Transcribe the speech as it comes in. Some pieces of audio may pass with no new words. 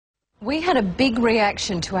We had a big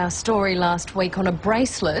reaction to our story last week on a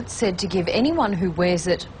bracelet said to give anyone who wears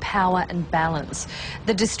it power and balance.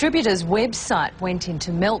 The distributor's website went into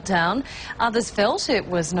meltdown. Others felt it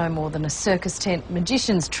was no more than a circus tent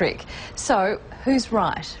magician's trick. So, who's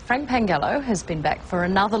right? Frank Pangallo has been back for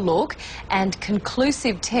another look and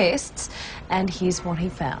conclusive tests, and here's what he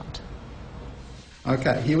found.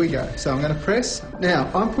 Okay, here we go. So I'm going to press. Now,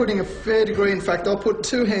 I'm putting a fair degree, in fact, I'll put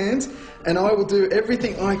 2 hands and I will do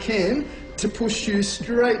everything I can to push you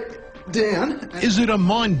straight down. Is it a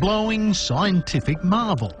mind-blowing scientific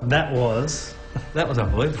marvel? That was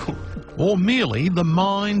unbelievable. Or merely the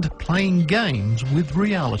mind playing games with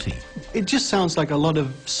reality? It just sounds like a lot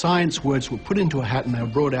of science words were put into a hat and they were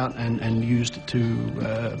brought out and used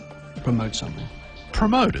to promote something.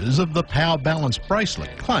 Promoters of the Power Balance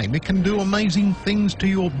bracelet claim it can do amazing things to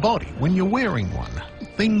your body when you're wearing one.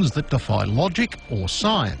 Things that defy logic or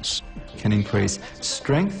science. Can increase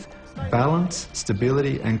strength, balance,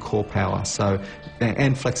 stability and core power,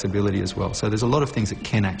 and flexibility as well. So there's a lot of things it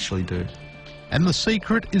can actually do. And the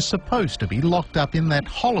secret is supposed to be locked up in that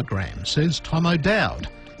hologram, says Tom O'Dowd,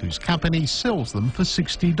 whose company sells them for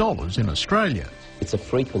 $60 in Australia. It's a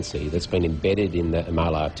frequency that's been embedded in the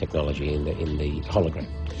Mylar technology, in the hologram.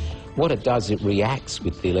 What it does, it reacts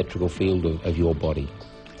with the electrical field of your body.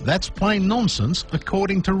 That's plain nonsense,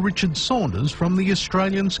 according to Richard Saunders from the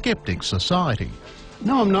Australian Skeptics Society.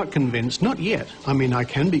 No, I'm not convinced. Not yet. I mean, I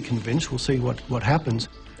can be convinced. We'll see what happens.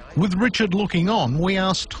 With Richard looking on, we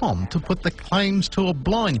asked Tom to put the claims to a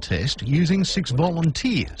blind test using 6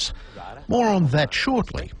 volunteers. More on that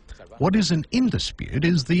shortly. What isn't in dispute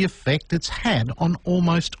is the effect it's had on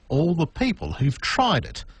almost all the people who've tried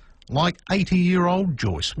it, like 80-year-old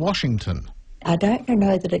Joyce Washington. I don't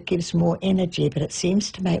know that it gives more energy, but it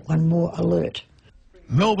seems to make one more alert.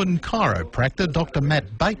 Melbourne chiropractor Dr.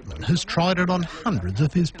 Matt Bateman has tried it on hundreds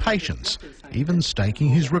of his patients, even staking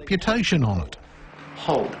his reputation on it.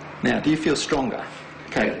 Hold. Now, do you feel stronger?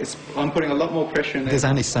 Okay, I'm putting a lot more pressure in there. There's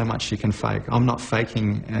only so much you can fake. I'm not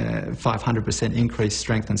faking 500% increased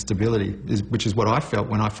strength and stability, which is what I felt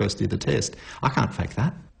when I first did the test. I can't fake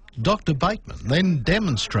that. Dr. Bateman then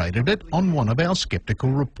demonstrated it on one of our sceptical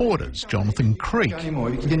reporters, Jonathan Creek.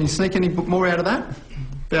 Can you sneak any more out of that?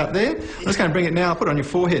 About there? I'm just going to bring it now. I'll put it on your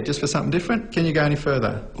forehead just for something different. Can you go any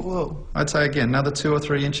further? Whoa. I'd say again, another 2 or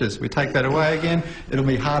 3 inches. We take that away again, it'll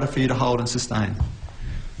be harder for you to hold and sustain.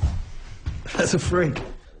 That's a freak.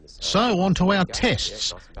 So on to our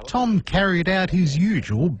tests. Tom carried out his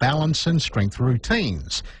usual balance and strength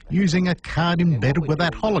routines, using a card embedded with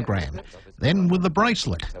that hologram, then with the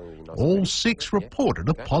bracelet. All 6 reported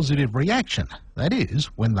a positive reaction, that is,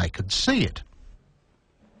 when they could see it.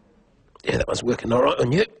 Yeah, that one's working all right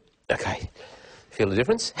on you. Okay. Feel the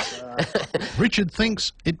difference? Richard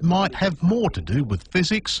thinks it might have more to do with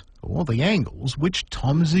physics or the angles which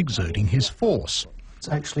Tom is exerting his force. It's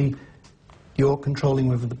actually you're controlling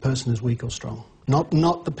whether the person is weak or strong, not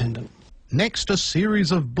the pendant. Next, a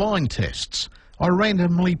series of blind tests. I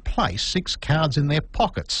randomly placed 6 cards in their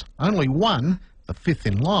pockets. Only one, the 5th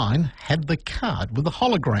in line, had the card with the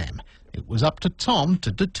hologram. It was up to Tom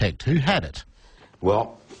to detect who had it.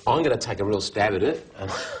 Well, I'm going to take a real stab at it,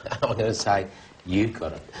 and I'm going to say, you've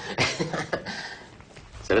got it.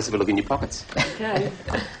 So let's have a look in your pockets. Okay.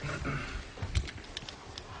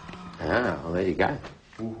 Well, there you go.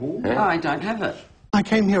 Yeah. I don't have it. I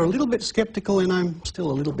came here a little bit sceptical and I'm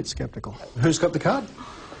still a little bit sceptical. Who's got the card?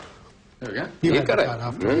 There we go. You've got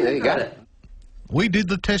it. There you got it. We did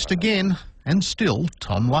the test again, and still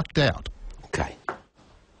Tom lucked out. Okay.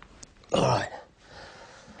 All right.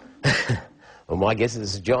 Well, my guess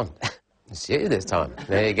is John. It's you this time.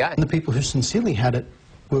 There you go. And the people who sincerely had it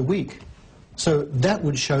were weak. So that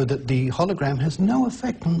would show that the hologram has no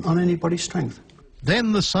effect on anybody's strength.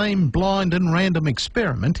 Then the same blind and random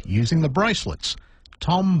experiment using the bracelets.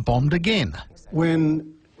 Tom bombed again.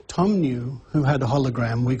 When Tom knew who had a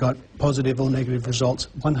hologram, we got positive or negative results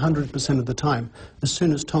 100% of the time. As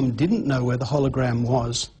soon as Tom didn't know where the hologram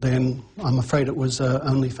was, then I'm afraid it was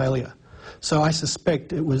only failure. So I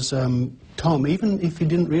suspect it was Tom, even if he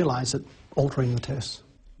didn't realise it, altering the tests.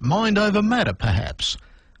 Mind over matter, perhaps.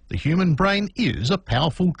 The human brain is a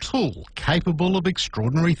powerful tool, capable of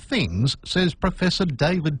extraordinary things, says Professor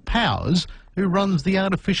David Powers, who runs the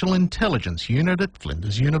Artificial Intelligence Unit at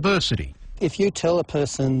Flinders University. If you tell a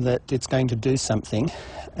person that it's going to do something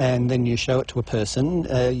and then you show it to a person,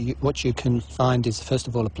 what you can find is, first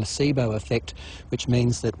of all, a placebo effect, which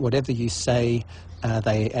means that whatever you say, to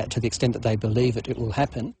the extent that they believe it, it will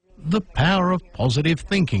happen. The power of positive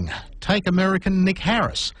thinking. Take American Nick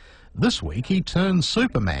Harris. This week he turned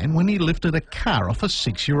Superman when he lifted a car off a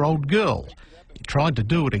 6-year-old girl. He tried to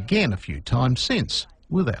do it again a few times since,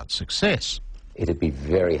 without success. It'd be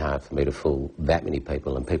very hard for me to fool that many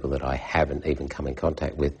people, and people that I haven't even come in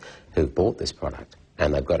contact with, who've bought this product.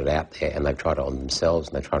 And they've got it out there, and they've tried it on themselves,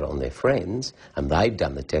 and they've tried it on their friends, and they've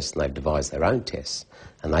done the tests, and they've devised their own tests,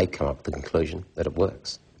 and they've come up with the conclusion that it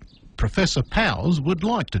works. Professor Powers would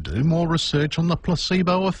like to do more research on the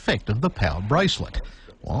placebo effect of the power bracelet,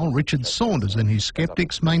 while Richard Saunders and his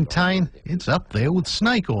sceptics maintain it's up there with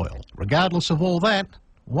snake oil. Regardless of all that,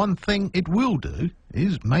 one thing it will do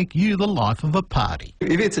is make you the life of a party.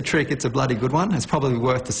 If it's a trick, it's a bloody good one. It's probably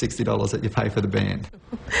worth the $60 that you pay for the band.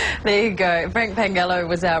 There you go. Frank Pangallo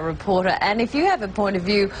was our reporter. And if you have a point of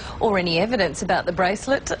view or any evidence about the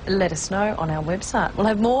bracelet, let us know on our website. We'll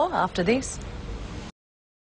have more after this.